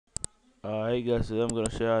Hey guys, today I'm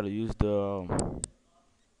gonna show you how to use the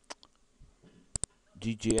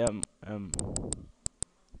GGMM.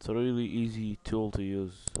 It's a really easy tool to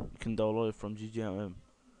use. You can download it from GGMM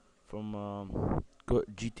from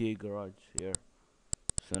GTA Garage here.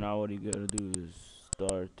 So now what you gotta do is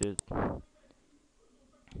start it.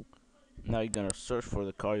 Now you're gonna search for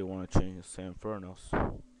the car you wanna change, say Infernos.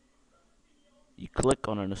 You click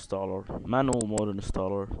on an installer, manual mode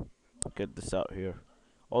installer. Get this out here.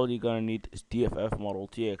 All you're gonna need is DFF model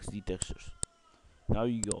TXD textures. Now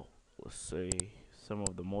you go. Let's say some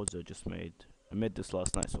of the mods I just made. I made this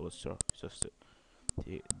last night, so let's just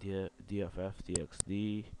DFF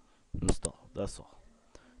TXD install. That's all.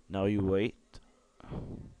 Now you wait.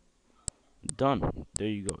 Done. There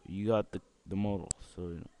you go. You got the model.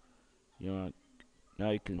 So you know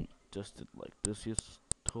now you can test it like this. This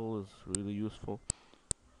tool is really useful.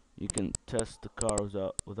 You can test the car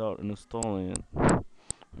without installing it,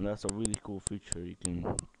 and that's a really cool feature. You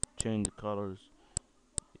can change the colors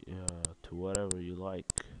to whatever you like,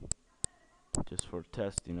 just for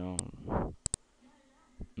test,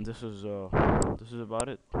 this is about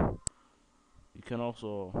it. You can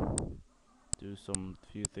also do some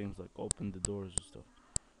few things like open the doors and stuff.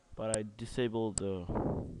 But I disabled the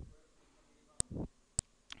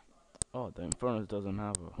the Inferno doesn't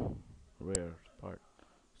have a rare part,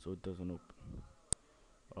 so it doesn't open.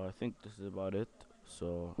 I think this is about it.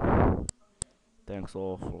 So thanks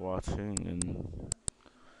all for watching and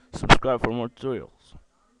subscribe for more tutorials.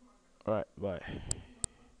 Alright, bye.